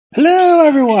Hello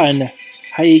everyone!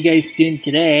 How you guys doing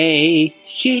today?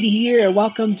 Shady here and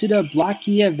welcome to the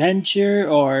blocky adventure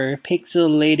or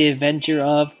pixelated adventure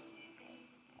of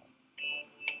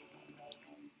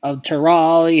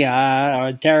Terraria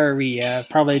or Terraria,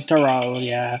 probably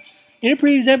Terraria. In the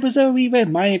previous episode we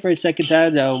went mining for a second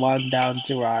time, though one down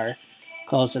to our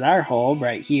close to our home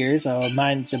right here, so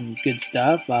mined some good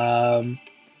stuff.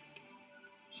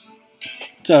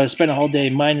 So I spent a whole day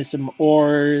mining some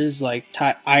ores like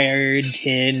iron,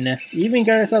 tin, even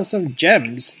got ourselves some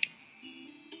gems.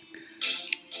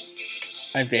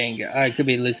 I think I could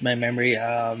be losing my memory.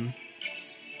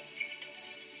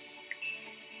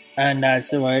 And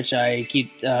so much I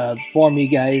keep informing you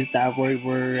guys that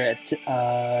we're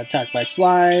attacked by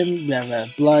slime. We have a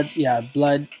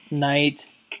blood knight,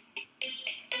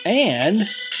 and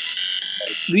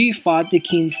we fought the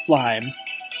king slime.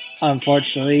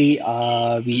 Unfortunately,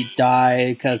 we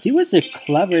died because he was a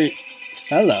clever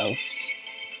fellow,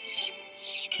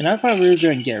 and I thought we were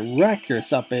going to get wrecked or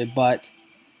something, but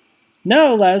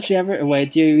no, less we have a way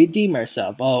to redeem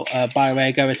ourselves. Oh, by the way,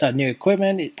 I got myself new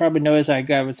equipment. You probably noticed I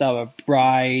got myself a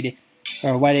bride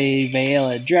or wedding veil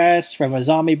and dress from a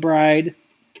zombie bride.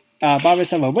 Bought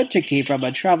myself a winter key from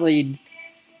a traveling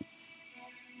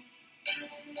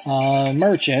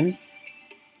merchant.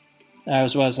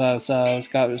 As well as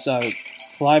got myself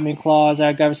climbing claws.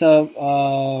 I got myself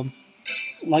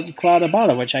lucky cloud of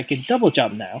bottle, which I can double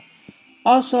jump now.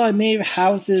 Also, I made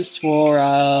houses for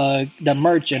the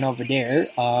merchant over there.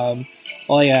 Oh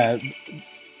yeah,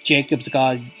 Jacob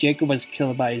was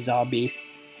killed by a zombie,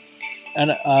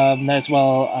 and as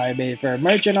well I made for a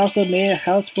merchant. Also made a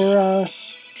house for a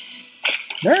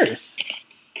nurse.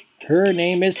 Her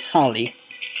name is Holly.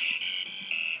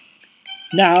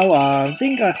 Now, I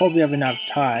hope we have enough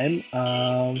time.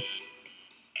 Oh,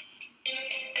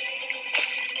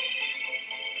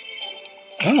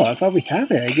 I thought we have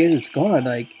it. I guess it's gone.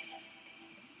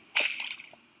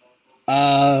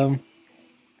 Um,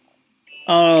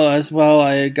 oh, as well,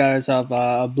 I got myself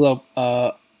a blow,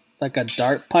 like a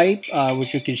dart pipe,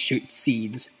 which you can shoot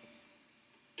seeds.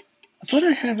 I thought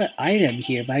I have an item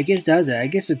here, but I guess it doesn't. I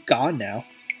guess it's gone now.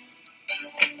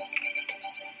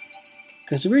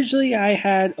 Because originally I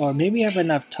had, or maybe I have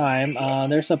enough time.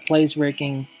 There's a place where you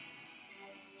can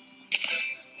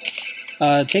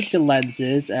take the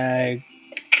lenses and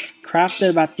craft it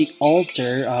about the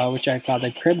altar, which I call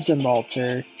the Crimson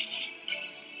Altar.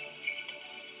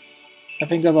 I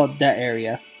think about that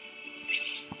area.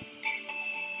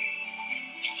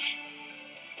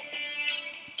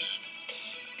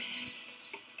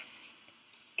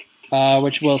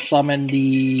 Which will summon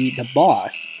the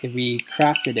boss if we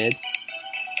crafted it.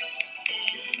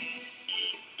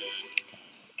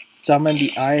 Summon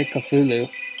the Eye of Cthulhu.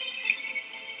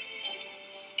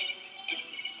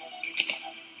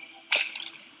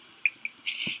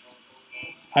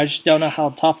 I just don't know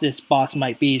how tough this boss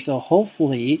might be, so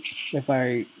hopefully, if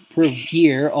I prove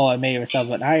gear, I made myself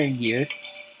an iron gear,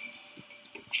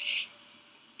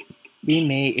 we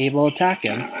may able to attack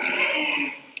him.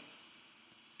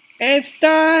 It's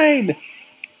time!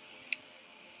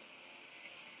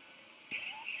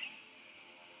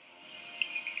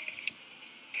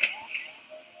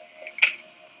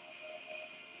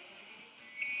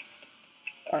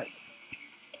 Alright.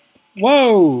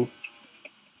 Whoa!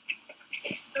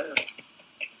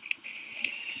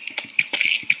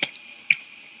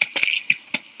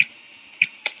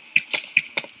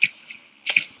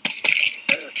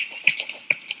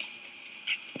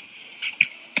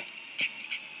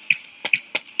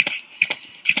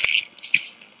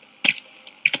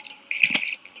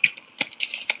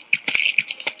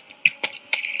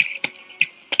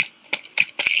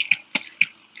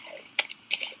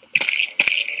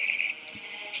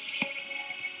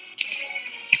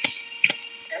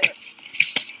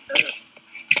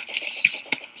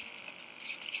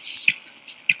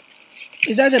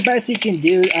 Is that the best you can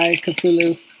do, Eye of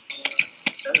Cthulhu?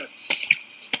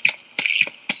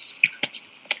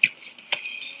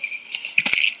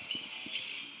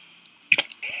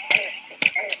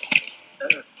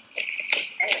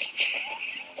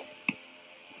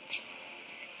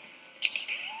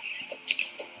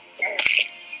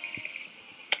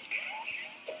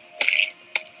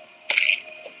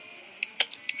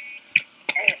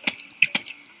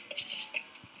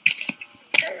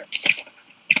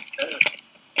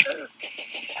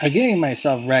 I'm getting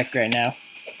myself wrecked right now.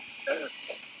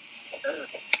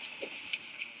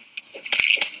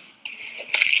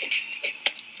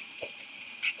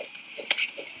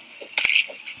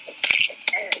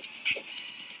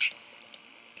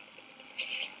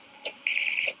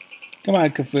 Come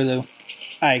on, Cthulhu.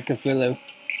 Hi, Cthulhu.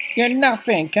 You're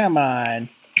nothing. Come on.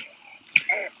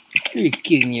 You're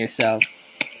kidding yourself.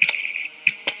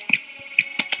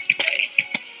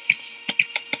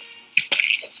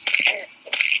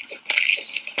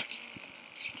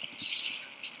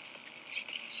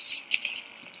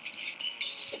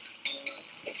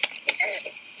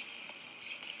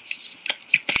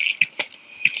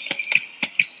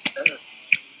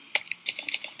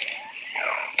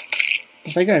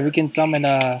 I figure we can summon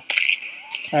our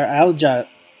algae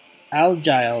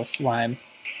slime.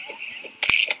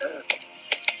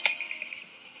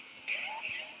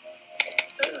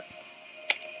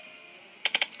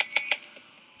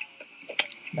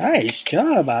 Nice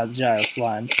job, algae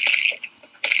slime.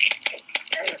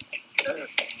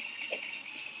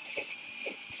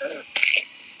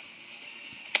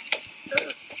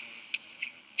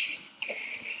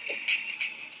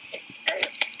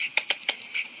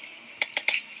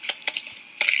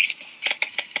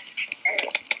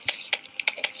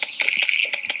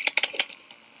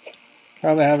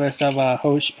 Probably have ourselves a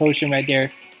host potion right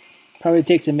there. Probably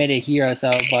takes a minute to heal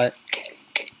ourselves, but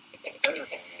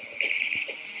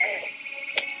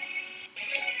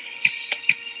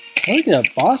look at the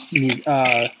boss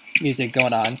music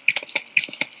going on.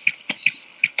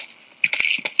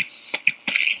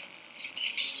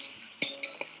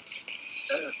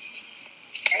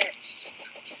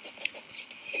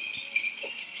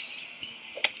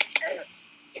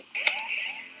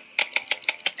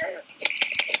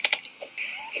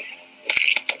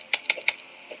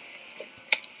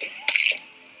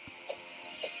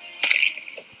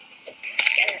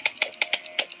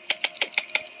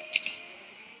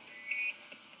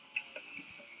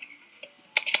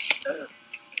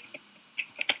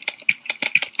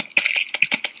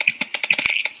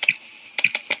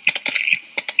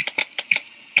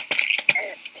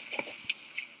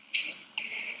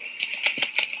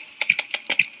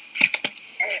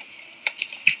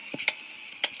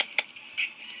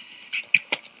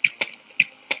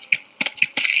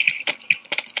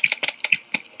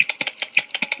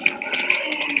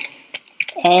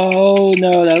 Oh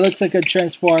no, that looks like a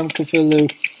transformed Cthulhu.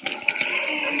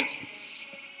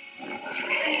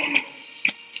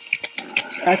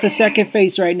 That's the second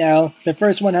face right now. The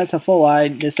first one has a full eye.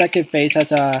 The second face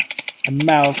has a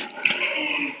mouth.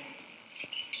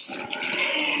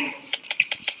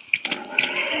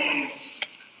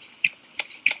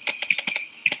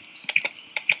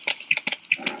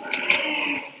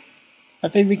 I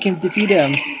think we can defeat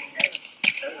him.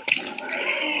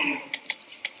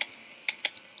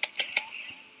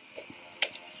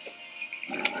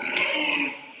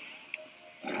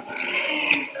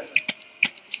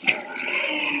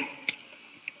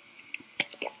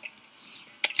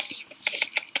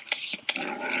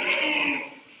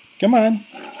 Come on.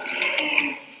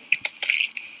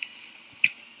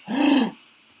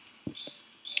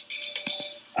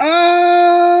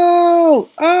 Oh!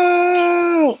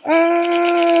 Oh!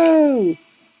 Oh!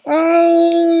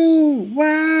 Oh!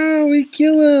 Wow, we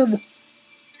kill him.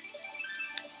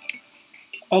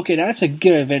 Okay, that's a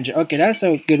good adventure. Okay, that's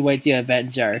a good way to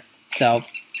avenge ourselves.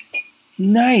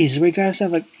 Nice.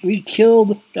 We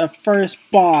killed the first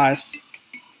boss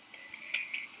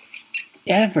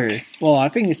ever. Well, I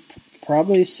think it's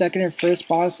probably second or first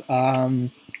boss. I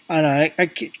don't know.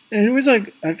 It was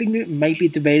like, I think it might be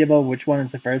debatable which one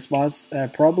is the first boss.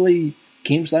 Probably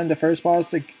King Slime the first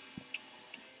boss. Like,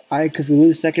 I could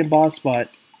lose second boss, but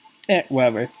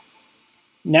whatever.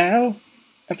 Now,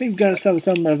 I think we've got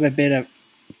some of a bit of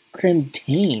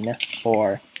Crentine,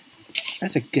 or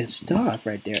that's a good stuff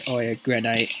right there. Oh yeah,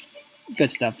 granite,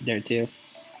 good stuff there too.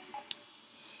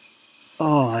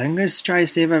 Oh, I'm gonna try to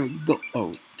save our gold.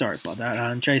 Oh, sorry about that.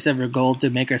 I'm trying to save our gold to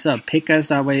make ourselves pick us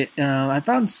that way. I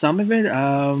found some of it.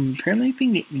 Apparently, I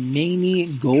think mainly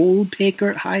gold pick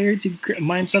or higher to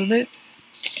mine some of it.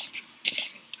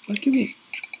 What can we?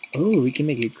 Oh, we can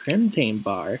make a Crentine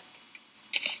bar.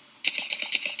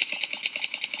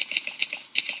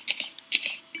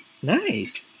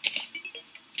 Nice.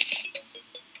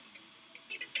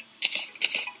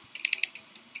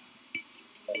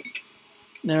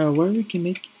 Now, where we can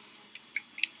make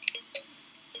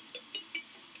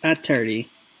at 30.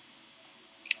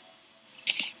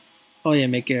 Oh yeah,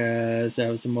 make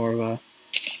some more of a.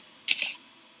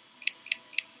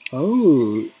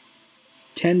 Oh,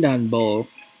 tendon bowl.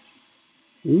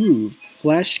 Ooh,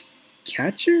 flash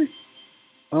catcher.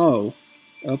 Oh,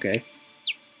 okay.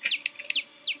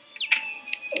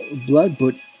 Blood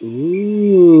but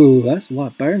ooh, that's a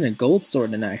lot better than gold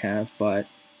sword than I have, but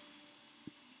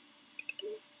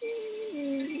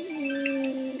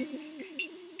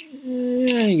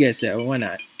I guess so. Why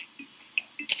not?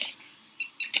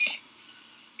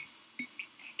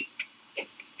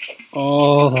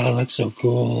 Oh, that looks so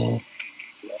cool.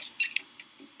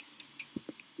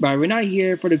 But we're not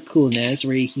here for the coolness.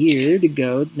 We're here to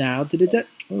go now to the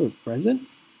present?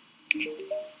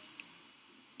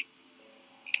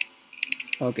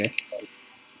 Okay.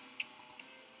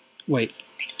 Wait.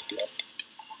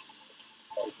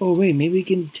 Oh, wait. Maybe we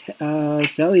can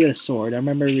sell you a sword. I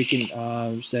remember we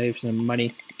can save some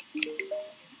money.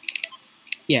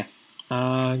 Yeah.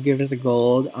 Give us a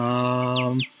gold.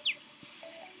 I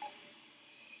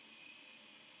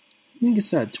think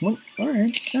it's 20.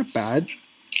 Alright, not bad.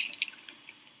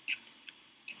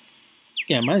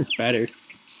 Yeah, mine's better.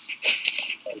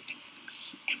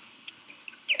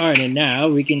 Alright, and now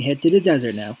we can head to the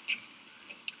desert now.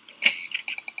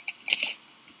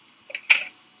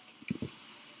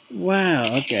 Wow,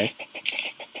 okay.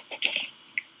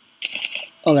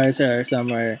 Oh, there's some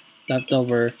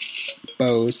leftover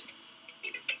bows.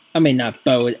 I mean, not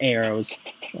bows, arrows.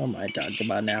 What am I talking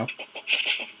about now?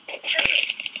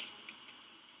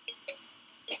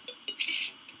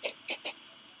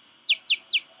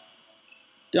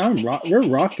 Dude, we're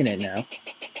rocking it now.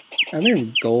 I'm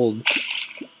in gold.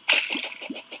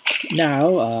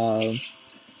 Now,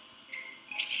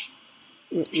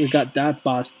 we got that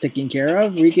boss taken care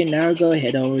of. We can now go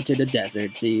head over to the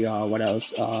desert, see what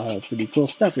else pretty cool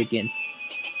stuff we can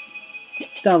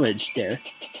salvage there.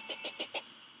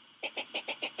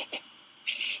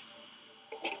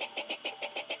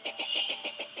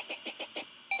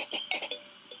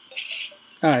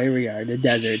 Here we are, the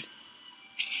desert.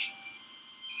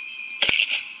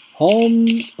 Home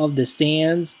of the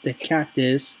sands, the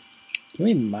cactus. Can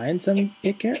we mine some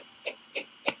cactus?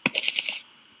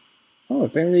 Oh,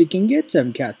 apparently we can get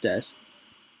some cactus.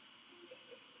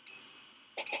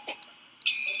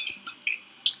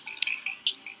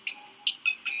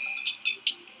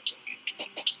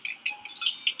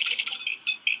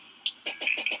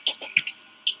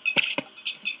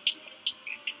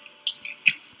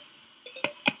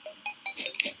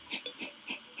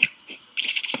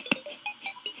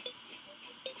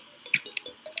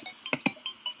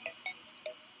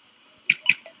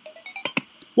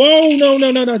 Whoa, no,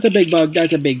 that's a big bug.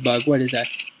 That's a big bug. What is that?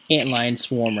 Antlion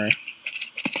swarmer.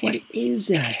 What is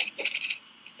that?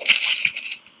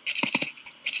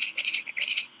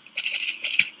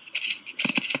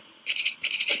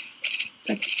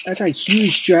 That's a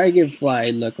huge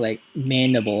dragonfly look like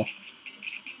mandible.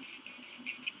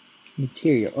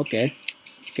 Material, okay.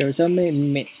 There's some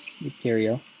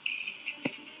material.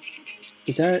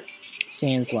 Is that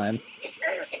sand slime?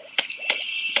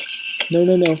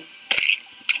 No.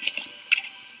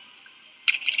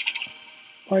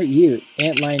 What are you?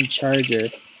 Antlion charger.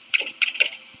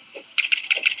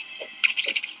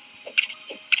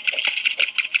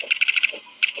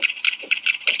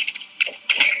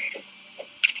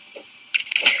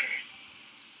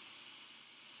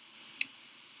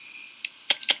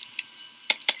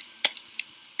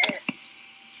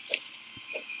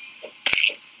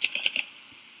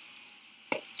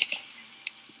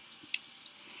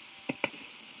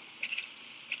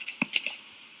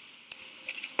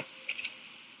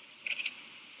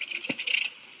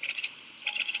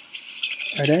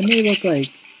 That may look like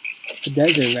a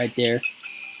desert right there.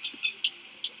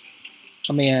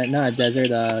 I mean, not a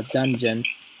desert, a dungeon.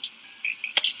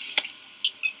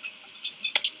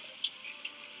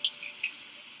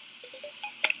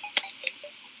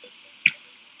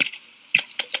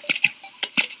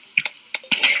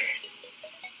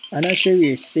 I'm not sure if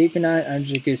you're safe or not. I'm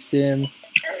just gonna assume.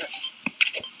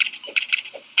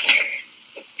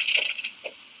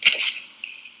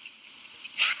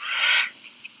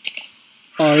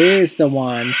 Oh, here's the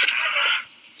one.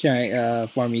 Trying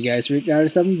farm you guys. We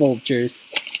got some vultures.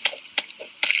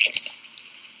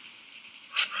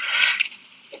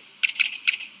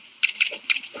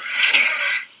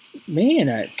 Man,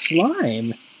 that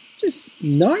slime. Just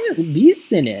gnarly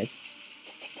beasts in it.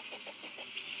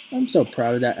 I'm so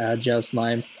proud of that agile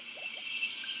slime.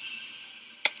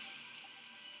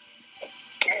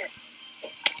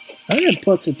 I'm gonna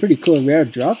put some pretty cool rare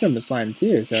drop from the slime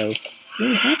too, so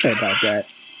really happy about that.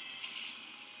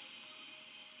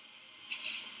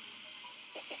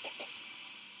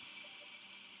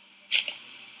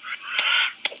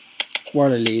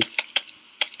 Water leaf.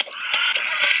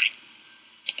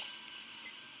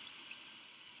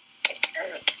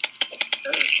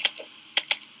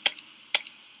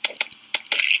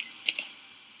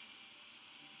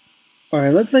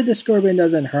 Alright, looks like the scorpion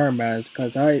doesn't harm us,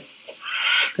 cause I'm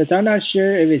not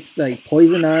sure if it's like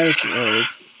poison us or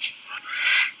it's...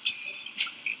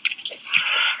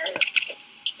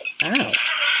 Ow.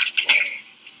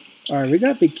 Alright, we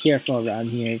gotta be careful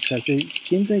around here because it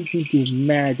seems like we can do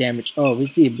mad damage. Oh, we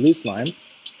see a blue slime.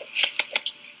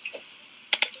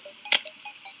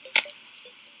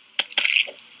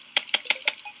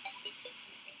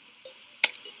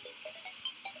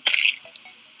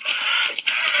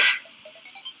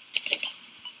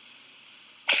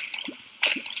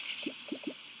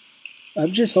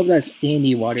 I'm just hoping that's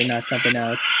standy water, not something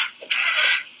else.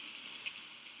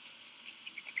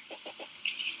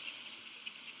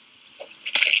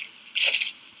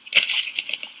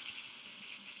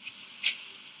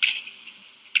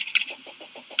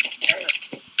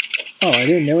 Oh, I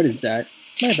didn't notice that.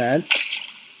 My bad.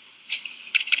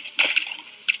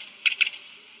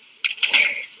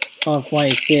 Oh,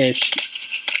 flying fish.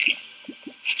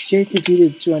 Chase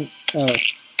defeated 200. Oh.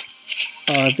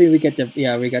 Oh, I think we get the.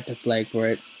 Yeah, we got the flag for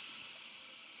it.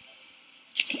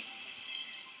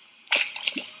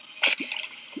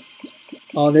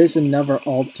 Oh, there's another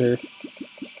altar.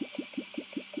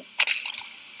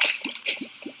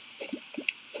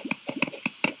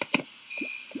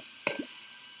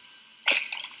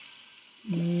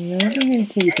 I don't think I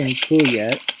see anything cool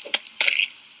yet.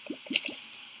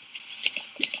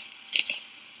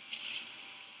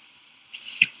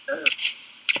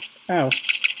 Ow.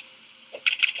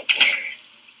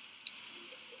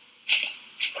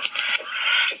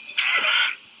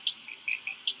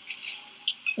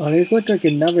 Oh, there's like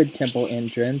another temple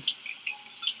entrance.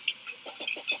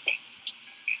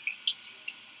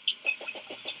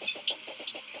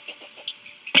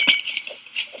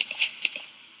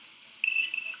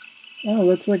 Oh,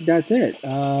 looks like that's it.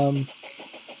 Might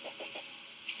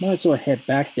as well head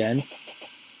back then.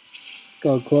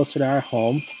 Go closer to our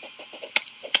home.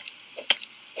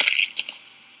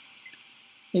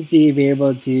 And see if we're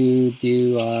able to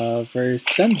do first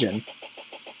dungeon.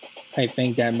 I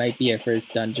think that might be a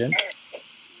first dungeon.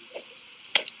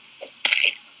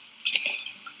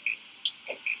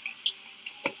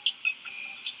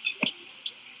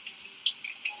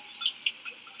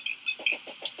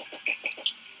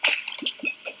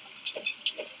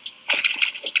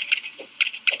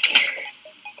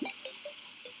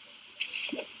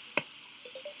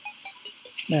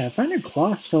 Man, I find the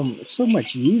cloth so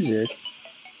much easier.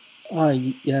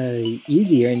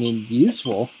 Easier and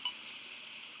useful.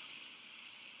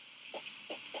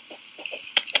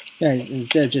 Yeah,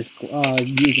 instead of just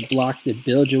use blocks to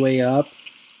build your way up,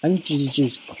 I can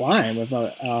just climb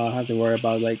without have to worry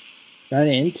about like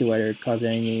running into it or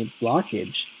causing any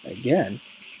blockage again.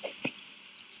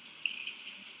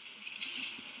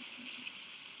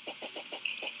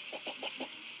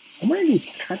 I'm wondering these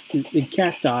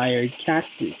cacti or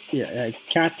cactus,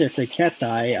 cactus or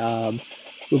cacti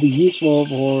will be useful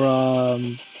for.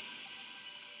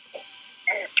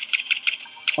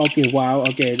 Okay, wow.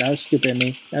 Okay, that was stupid of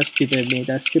me. That's stupid of me.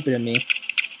 That's stupid of me.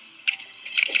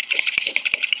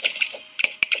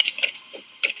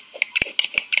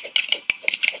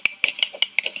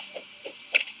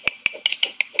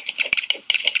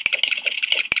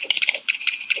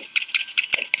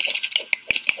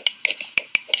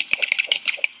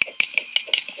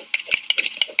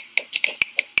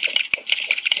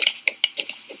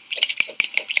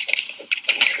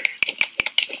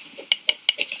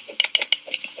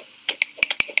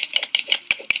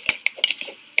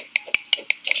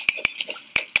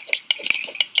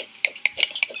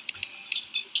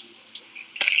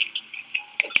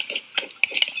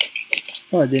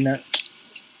 Oh, I did not.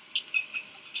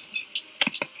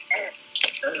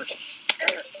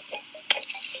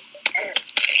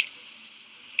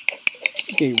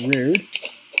 Okay, rude.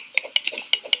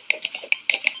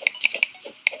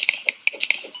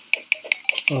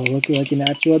 Oh, look like an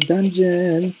actual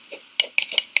dungeon.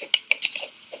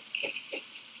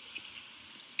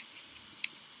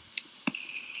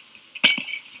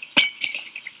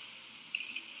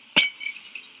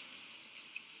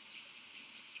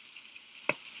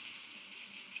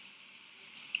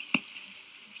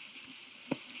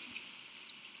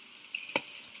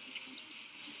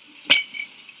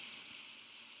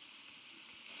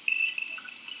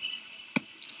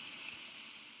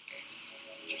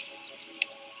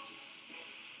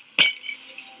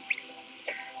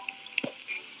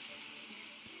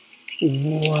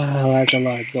 Wow, that's a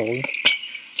lot of gold.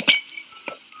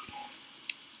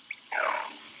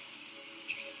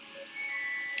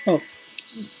 Oh,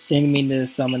 didn't mean to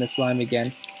summon the slime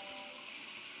again.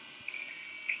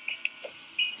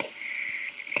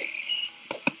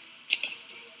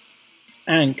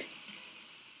 Ankh.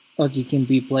 Okay, can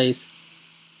be placed.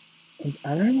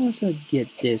 I don't know how to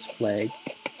get this flag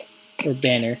or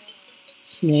banner.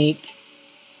 Snake.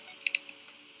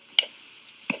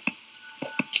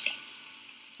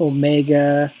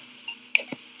 Omega,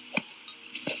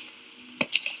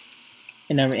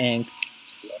 and our ink.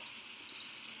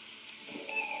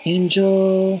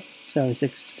 Angel,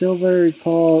 76 silver,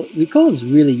 recall. Recall is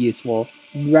really useful.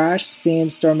 Rash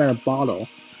sandstorm and a bottle.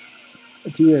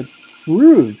 Do a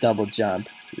true double jump.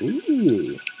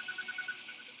 Ooh.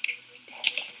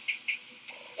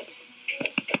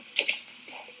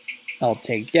 I'll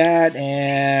take that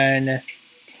and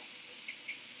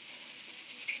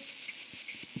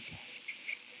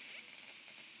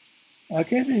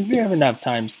okay, we have enough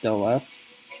time still left.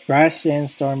 Rash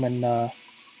sandstorm and oh,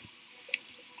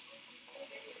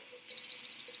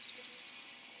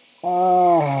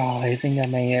 I think I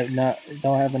may have not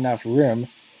don't have enough room.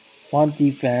 Want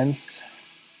defense.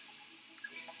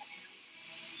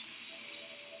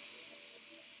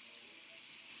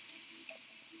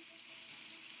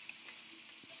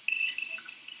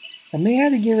 I may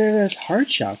have to get rid of this heart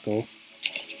shackle.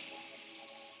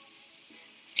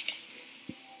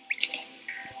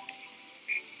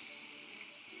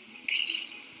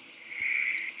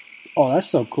 Oh, that's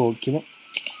so cool.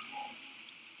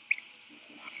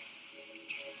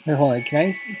 Hey, hold on, can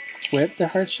I equip the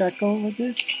heart shackle with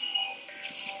this?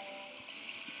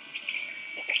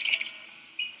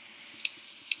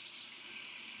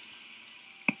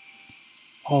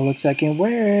 Oh, looks like I can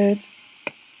wear it.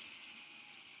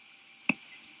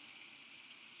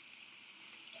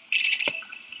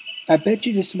 I bet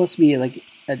you there's supposed to be like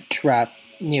a trap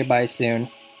nearby soon.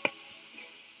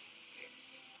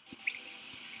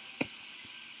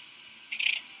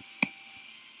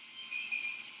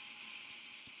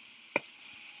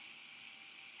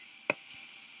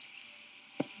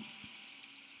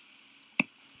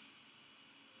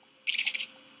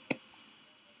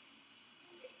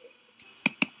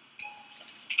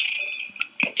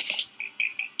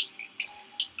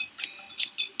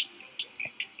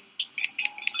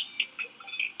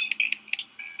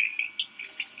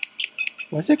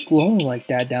 Why is it glowing like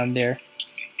that down there?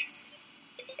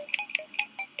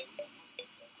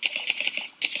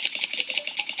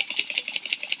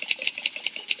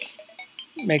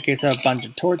 Make yourself a bunch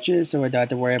of torches so we don't have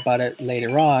to worry about it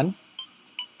later on.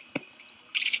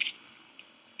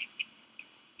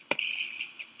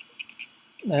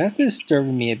 Now, that's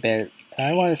disturbing me a bit.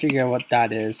 I want to figure out what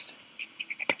that is.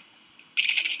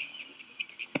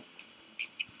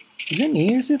 Is it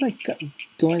me or is it like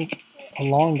going a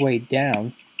long way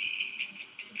down?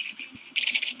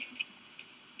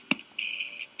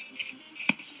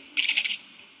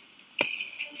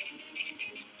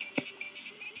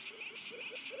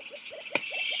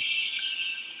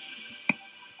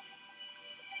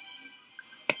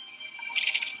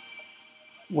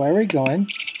 Where are we going?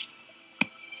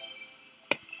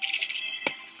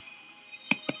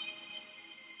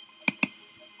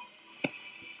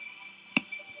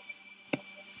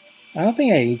 I don't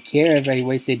think I care if I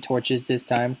wasted torches this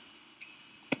time.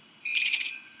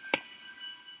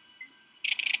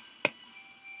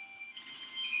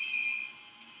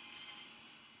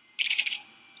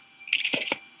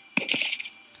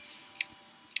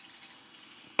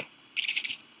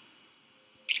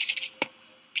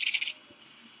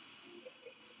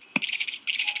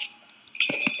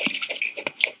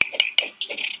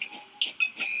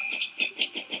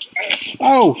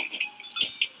 Oh!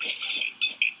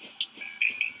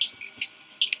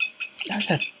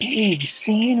 That's a big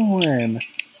sandworm.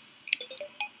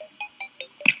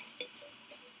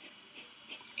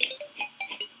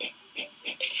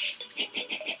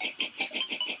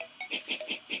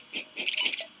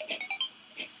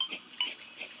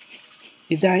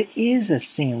 That is a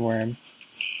sandworm.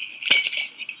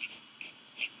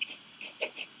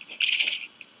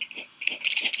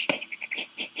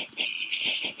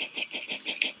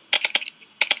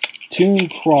 Tomb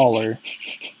crawler.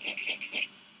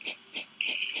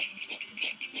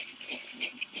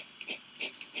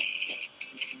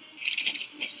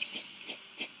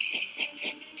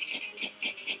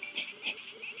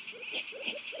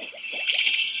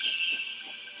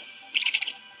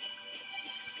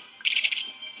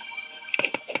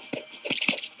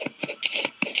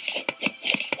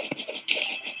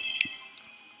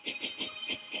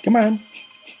 Come on.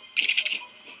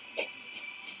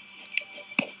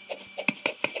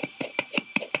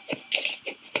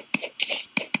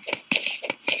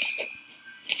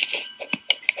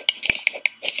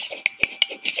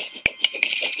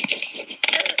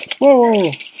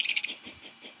 Whoa!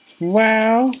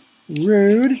 Wow,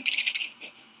 rude.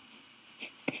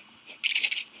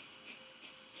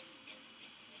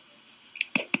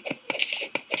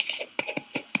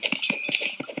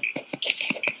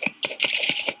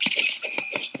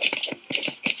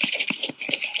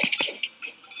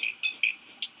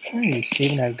 are you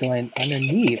saving that going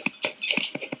underneath?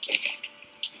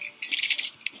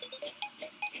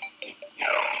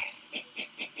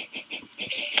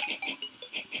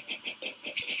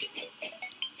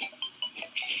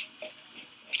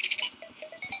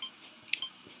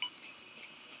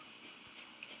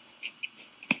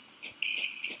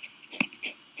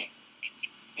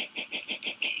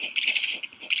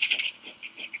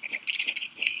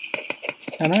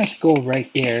 I'm not go right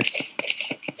there.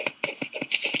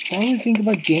 I only think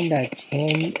about getting that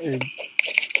 10 or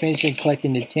finishing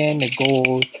collecting the 10, the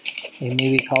gold, and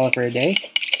maybe call it for a day.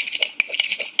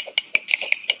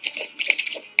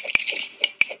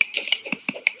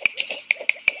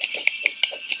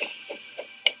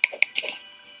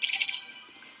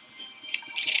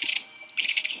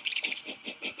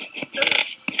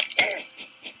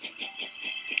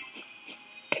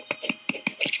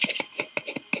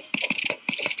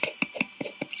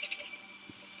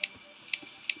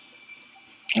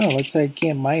 Oh, looks like I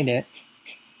can't mine it.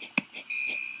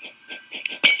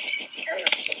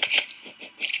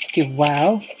 Okay,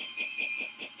 wow.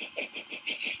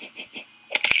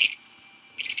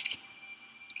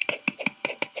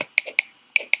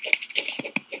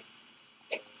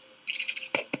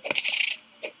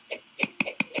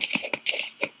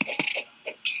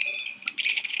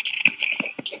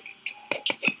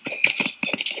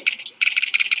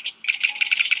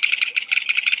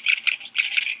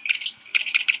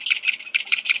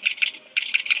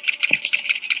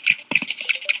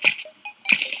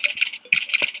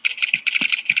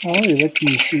 Oh, look,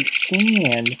 you shoot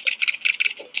sand.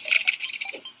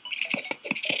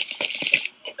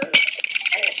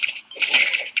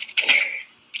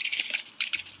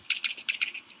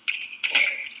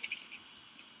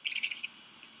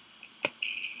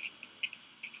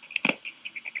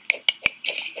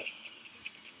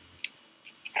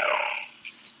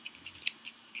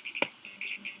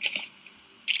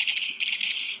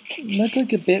 Look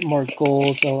like a bit more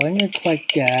gold, so I'm gonna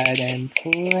collect that and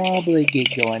probably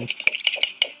get going.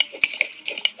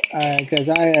 Because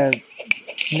I have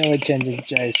no intention of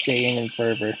just staying in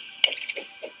forever.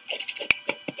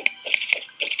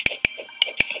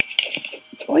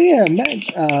 Oh yeah,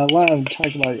 while I'm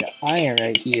talking about iron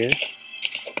right here,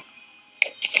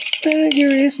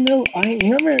 there is no iron.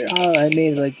 Remember I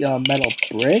made like metal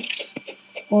bricks?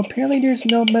 Well, apparently there's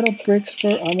no metal bricks for.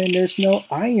 I mean, there's no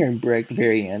iron brick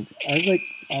variant. I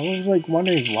was like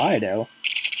wondering why though.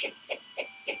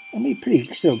 I mean,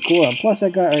 pretty so cool. And plus, I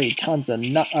got already tons of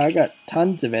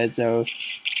of it. So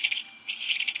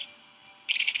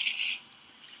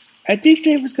I did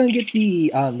say I was gonna get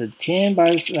the tin, but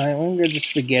I'm gonna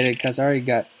just forget it because I already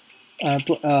got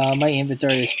my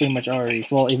inventory is pretty much already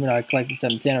full. Even though I collected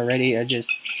some tin already, I just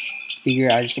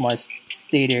figure I just don't want to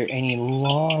stay there any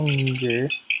longer.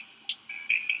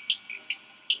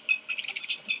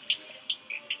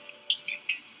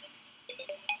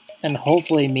 And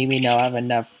hopefully, maybe now I have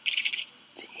enough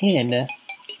tin.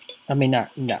 I mean,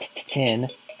 not tin.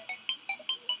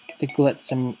 To collect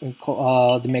some,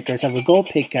 to make ourselves a gold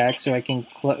pickaxe so I can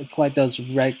collect those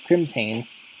red crimtane.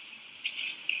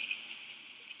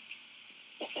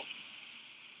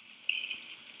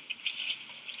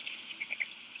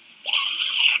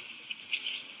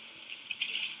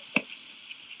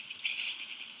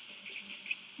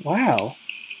 Wow.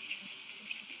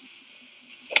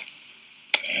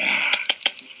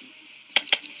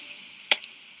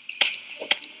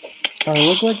 Oh, they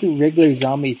look like the regular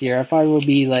zombies here. I thought it would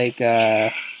be like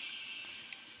I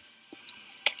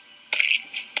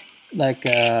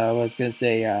was gonna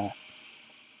say,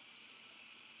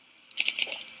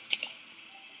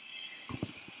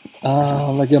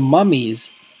 like a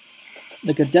mummies,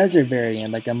 like a desert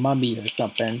variant, like a mummy or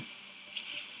something.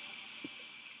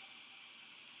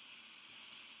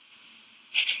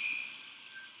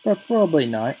 But probably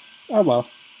not. Oh well.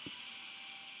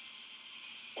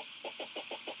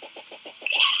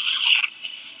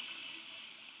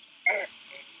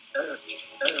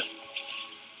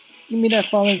 Give me that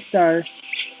falling star.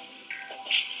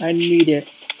 I need it.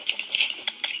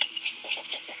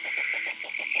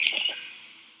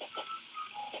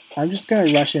 I'm just kind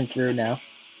of rushing through now.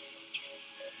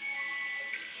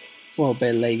 A little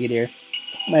bit leggy here.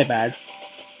 My bad.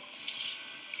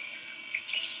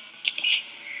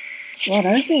 Wow,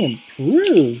 that's an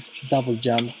improved double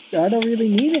jump. I don't really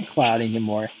need a cloud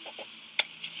anymore.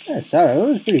 Yeah, sorry, it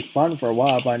was pretty fun for a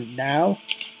while, but now...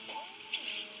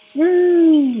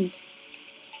 Woo!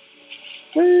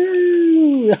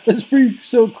 Woo! That was pretty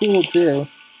so cool too.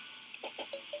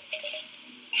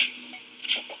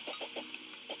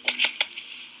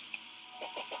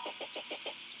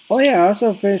 Oh yeah, I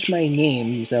also finished my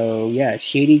name, so yeah,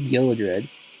 Shady Gildred.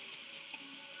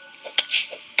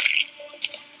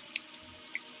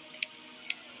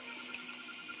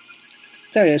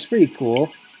 So yeah, it's pretty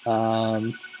cool.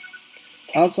 Um,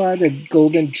 Also, I had the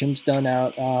golden tombstone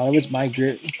out. It was my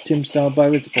tombstone, but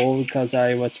it was gold because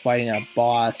I was fighting a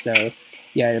boss. So,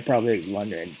 yeah, you're probably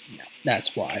wondering.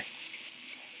 That's why.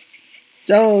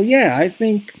 So, yeah, I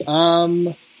think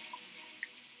I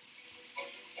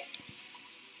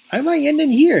might end it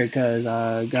here because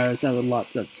got ourselves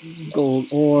lots of gold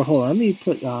ore. Hold on, let me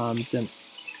put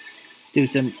do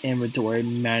some inventory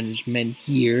management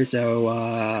here. So,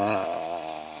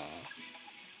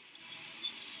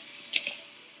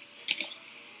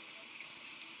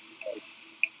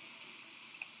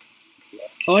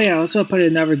 oh yeah, I also put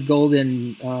another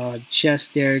golden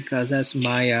chest there because that's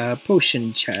my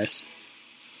potion chest.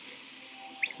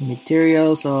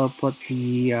 Materials, so I'll put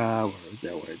the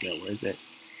where is it?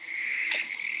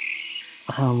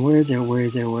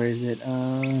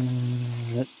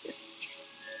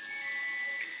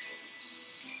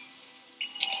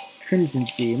 Crimson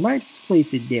Sea. Might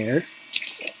place it there.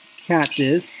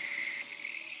 Cactus.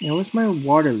 Now what's my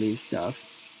water leaf stuff?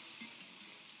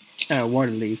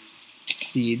 Water leaf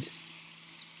seeds.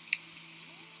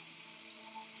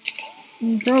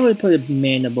 Probably put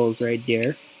mandibles right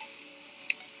there.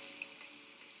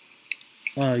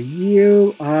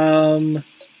 You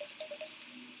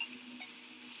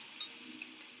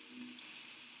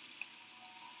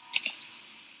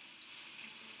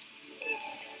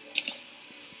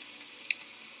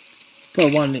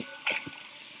put one.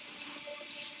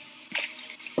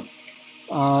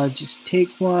 Just take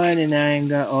one, and I'm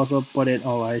gonna also put it.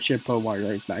 Oh, I should put water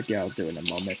leaf back there. I'll do it in a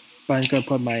moment. But I'm gonna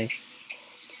put my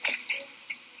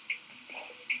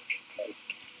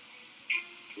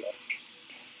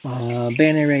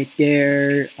banner right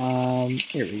there.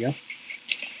 Here we go.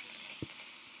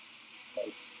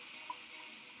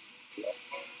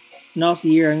 And also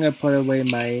here, I'm gonna put away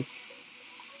my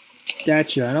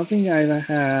statue. I don't think I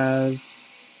have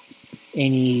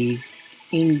any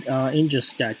angel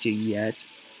statue yet.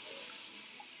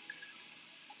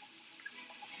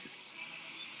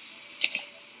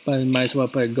 But I might as well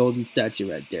put a golden statue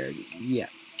right there. Yeah.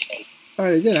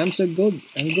 Alright, good. I'm so good.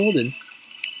 I'm golden.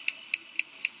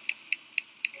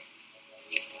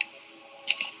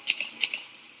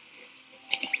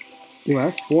 Do I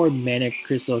have 4 mana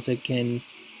crystals I can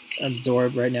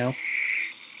absorb right now?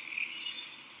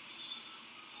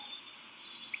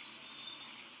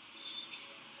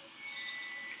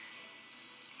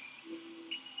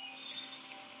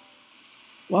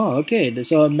 Wow, okay.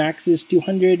 So max is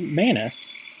 200 mana.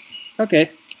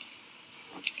 Okay.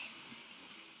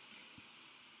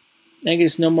 I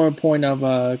guess no more point of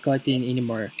collecting any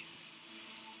more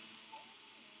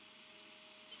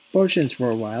potions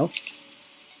for a while.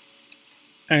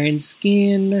 Iron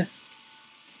skin.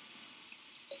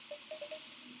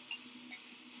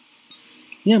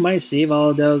 Yeah, I might save all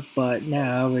of those, but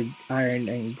now with iron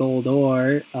and gold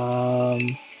ore,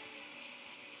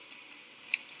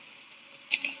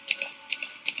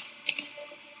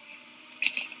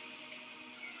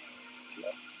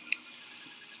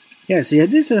 yeah, see,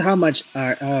 this is how much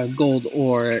gold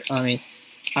ore,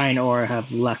 iron ore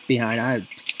have left behind. I have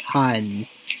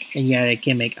tons, and yet I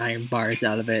can make iron bars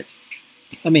out of it.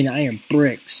 Iron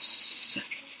bricks.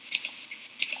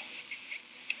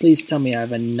 Please tell me I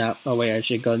have enough. Oh, wait, I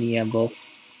should go in the anvil.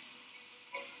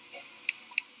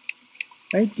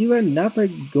 I do have enough for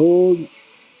gold.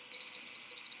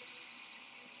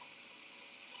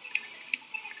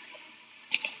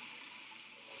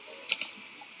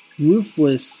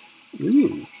 Roofless.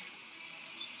 Ooh.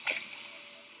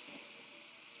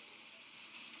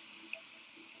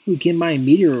 Who can mine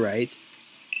meteorite?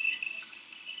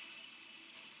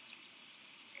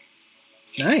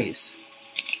 Nice.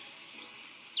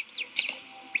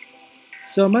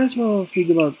 So I might as well think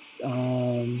about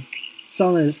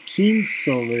selling this Keen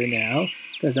Silver now,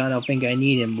 because I don't think I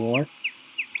need it more.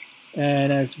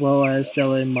 And as well as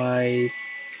selling my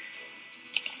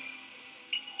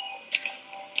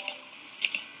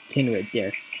tin right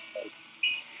there.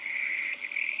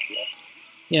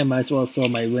 Yeah, might as well sell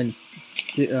my wooden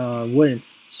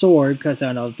sword because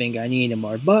I don't think I need it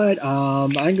more. But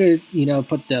I'm gonna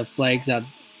put the flags up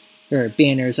or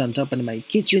banners on top of my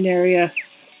kitchen area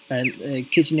and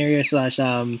kitchen area slash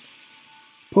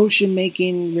potion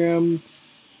making room.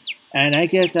 And I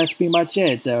guess that's pretty much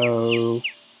it. So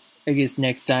I guess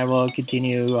next time we'll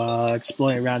continue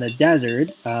exploring around the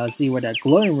desert, see where that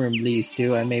glowing room leads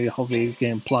to, and maybe hopefully we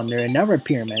can plunder another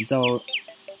pyramid. So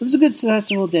it was a good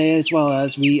successful day, as well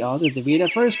as we also defeated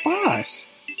the first boss.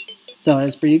 So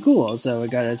that's pretty cool. So we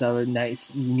got ourselves a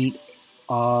nice, neat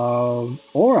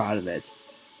ore out of it.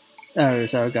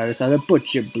 So we got ourselves a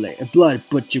butcher blade, a blood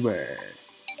butcherer.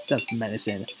 Just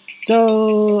medicine.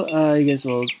 So I guess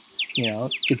we'll,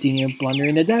 continue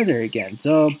plundering the desert again.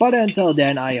 So, but until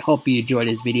then, I hope you enjoyed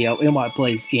this video and want to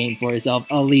play this game for yourself.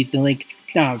 I'll leave the link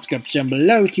down in the description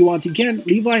below. So you want to, can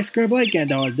leave a like, subscribe, like, and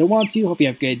don't want to. Hope you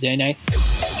have a great day, night.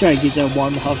 Try to keep yourself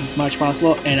warm and healthy as much as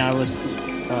possible. And I was,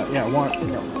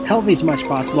 healthy as much as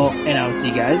possible. And I will see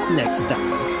you guys next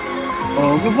time.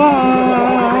 Au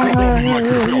revoir.